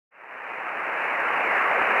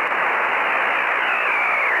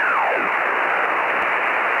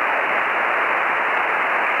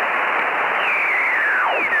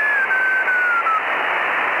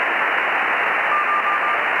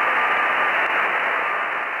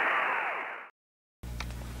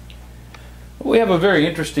We have a very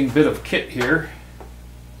interesting bit of kit here.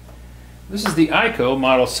 This is the Ico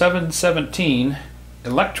Model 717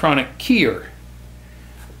 Electronic Key Err.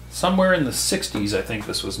 Somewhere in the 60s, I think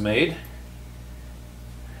this was made.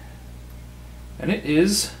 And it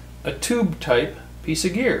is a tube type piece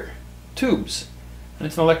of gear. Tubes. And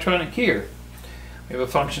it's an electronic key err. We have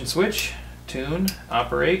a function switch, tune,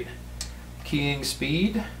 operate, keying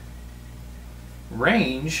speed,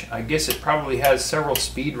 range. I guess it probably has several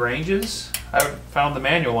speed ranges. I haven't found the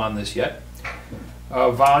manual on this yet.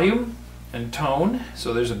 Volume and tone.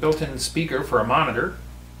 So there's a built-in speaker for a monitor.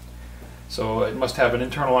 So it must have an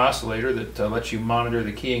internal oscillator that lets you monitor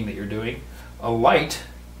the keying that you're doing. A light,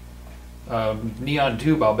 neon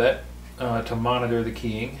tube I'll bet, to monitor the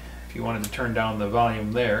keying. If you wanted to turn down the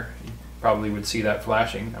volume there, you probably would see that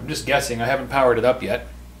flashing. I'm just guessing, I haven't powered it up yet.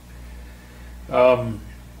 On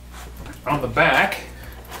the back,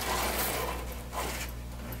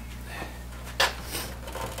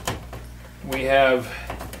 we have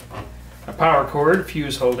a power cord,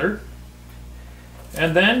 fuse holder,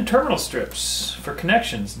 and then terminal strips for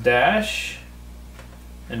connections, dash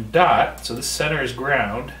and dot. So this center is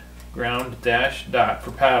ground, dash, dot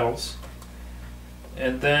for paddles.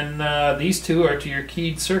 And then these two are to your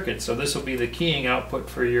keyed circuit, so this will be the keying output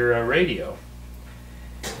for your radio.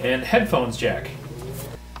 And headphones jack.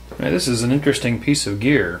 Now, this is an interesting piece of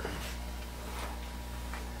gear.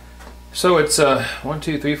 So it's 1,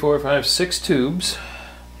 2, 3, 4, 5, 6 tubes.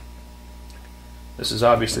 This is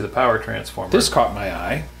obviously the power transformer. This caught my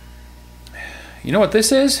eye. You know what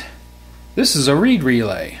this is? This is a reed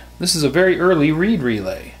relay. This is a very early reed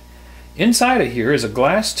relay. Inside of here is a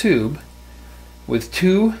glass tube with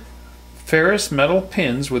two ferrous metal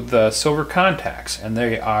pins with silver contacts, and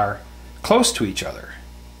they are close to each other.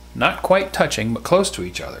 Not quite touching, but close to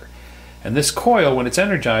each other. And this coil, when it's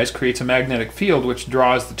energized, creates a magnetic field which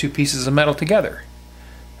draws the two pieces of metal together.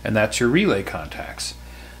 And that's your relay contacts.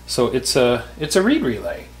 So it's a reed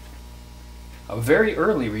relay. A very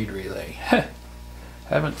early reed relay.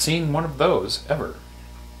 Haven't seen one of those ever.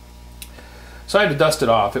 So I had to dust it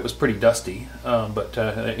off. It was pretty dusty. But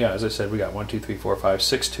yeah, as I said, we got 1, 2, 3, 4, 5,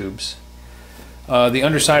 6 tubes. The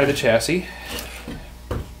underside of the chassis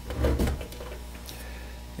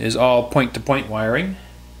is all point-to-point wiring.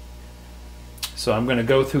 So I'm going to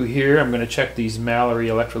go through here. I'm going to check these Mallory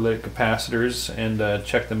electrolytic capacitors and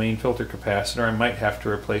check the main filter capacitor. I might have to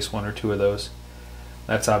replace 1 or 2 of those.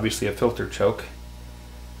 That's obviously a filter choke.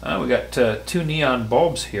 We got 2 neon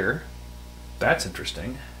bulbs here. That's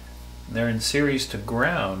interesting. They're in series to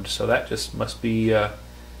ground, so that just must be I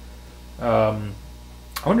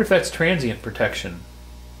wonder if that's transient protection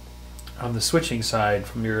on the switching side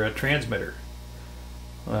from your transmitter.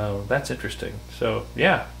 That's interesting. So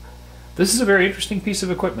yeah, this is a very interesting piece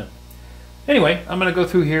of equipment. Anyway, I'm going to go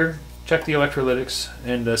through here, check the electrolytics,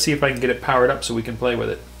 and see if I can get it powered up so we can play with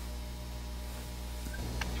it.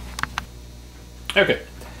 Okay,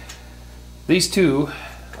 these two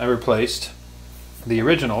I replaced. The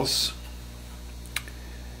originals,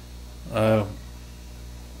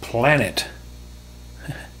 Planet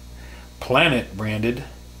branded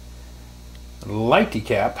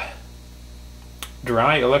Lighty-Cap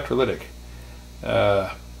dry electrolytic.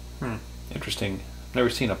 Interesting. Never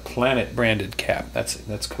seen a Planet branded cap.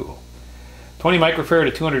 That's cool. 20 microfarad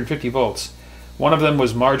to 250 volts. One of them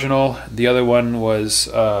was marginal. The other one was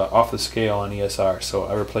off the scale on ESR. So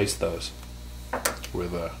I replaced those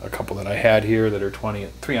with a couple that I had here that are 20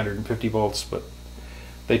 at 350 volts, but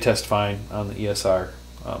they test fine on the ESR,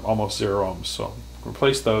 almost 0 ohms. So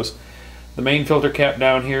replace those. The main filter cap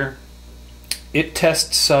down here, it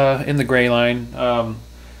tests in the gray line,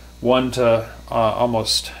 1 to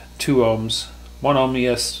almost 2 ohms, 1 ohm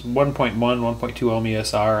 1.1, 1.2 ohm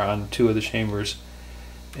ESR on 2 of the chambers,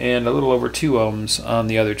 and a little over 2 ohms on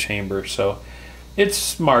the other chamber. So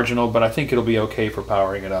it's marginal, but I think it'll be okay for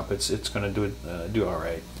powering it up. It's going to do all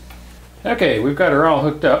right. Okay, we've got her all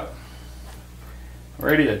hooked up,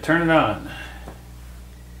 ready to turn it on.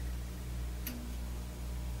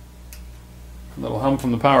 A little hum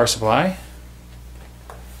from the power supply.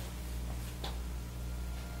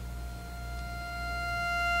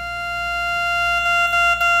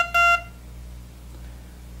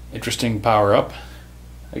 Interesting power up.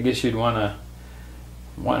 I guess you'd want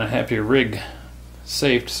to have your rig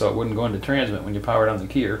safed so it wouldn't go into transmit when you power it on the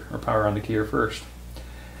keyer, or power on the keyer first.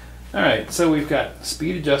 Alright, so we've got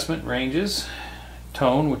speed adjustment, ranges,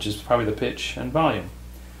 tone, which is probably the pitch, and volume.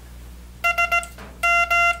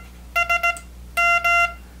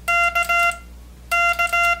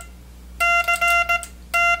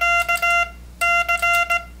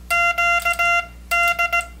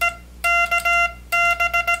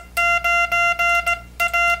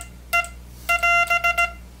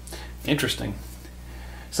 Interesting.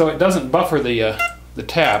 So it doesn't buffer the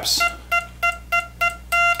taps.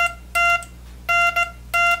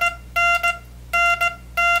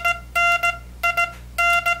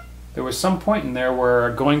 There was some point in there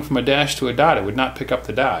where going from a dash to a dot, it would not pick up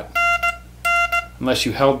the dot unless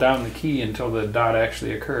you held down the key until the dot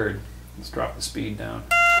actually occurred. Let's drop the speed down.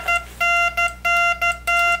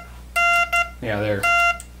 Yeah,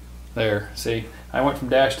 there. See, I went from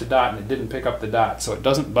dash to dot and it didn't pick up the dot, so it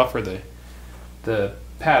doesn't buffer the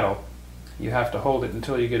paddle. You have to hold it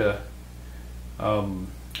until you get a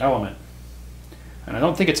element, and I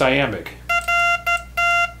don't think it's iambic.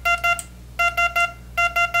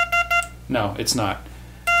 No, it's not.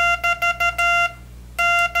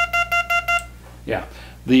 Yeah,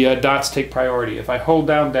 the dots take priority. If I hold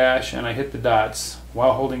down dash and I hit the dots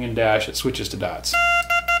while holding in dash, it switches to dots.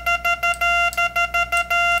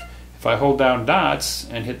 If I hold down dots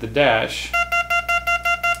and hit the dash,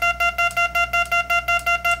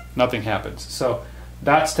 nothing happens. So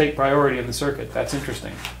dots take priority in the circuit. That's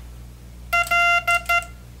interesting.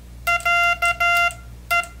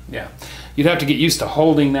 Yeah, you'd have to get used to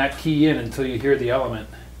holding that key in until you hear the element.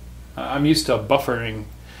 I'm used to buffering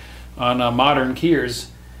on modern keyers.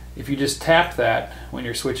 If you just tap that when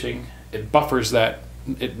you're switching, it buffers that.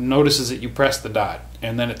 It notices that you press the dot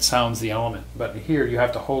and then it sounds the element. But here you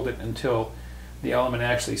have to hold it until the element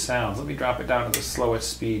actually sounds. Let me drop it down to the slowest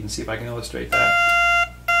speed and see if I can illustrate that.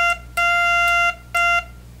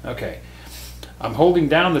 Okay, I'm holding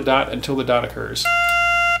down the dot until the dot occurs.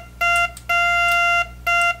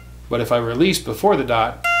 But if I release before the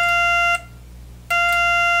dot,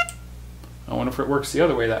 I wonder if it works the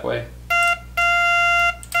other way that way.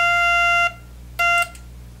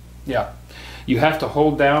 Yeah, you have to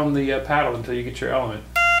hold down the paddle until you get your element.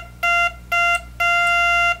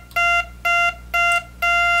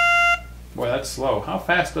 Boy, that's slow. How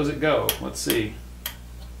fast does it go? Let's see.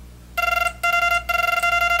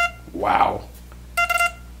 Wow.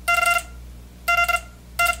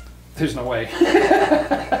 There's no way.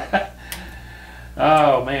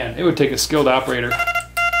 Oh man, it would take a skilled operator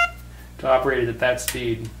to operate it at that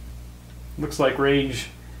speed. Looks like range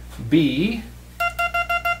B.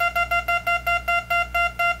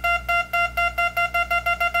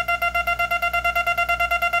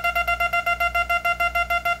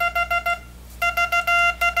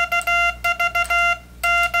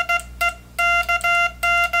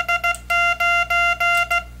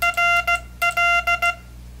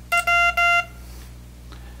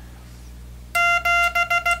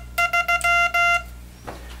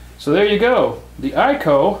 So there you go, the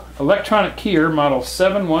Ico Electronic Key Err Model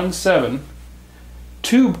 717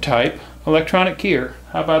 tube type electronic key err.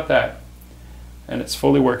 How about that? And it's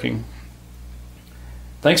fully working.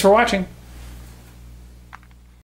 Thanks for watching.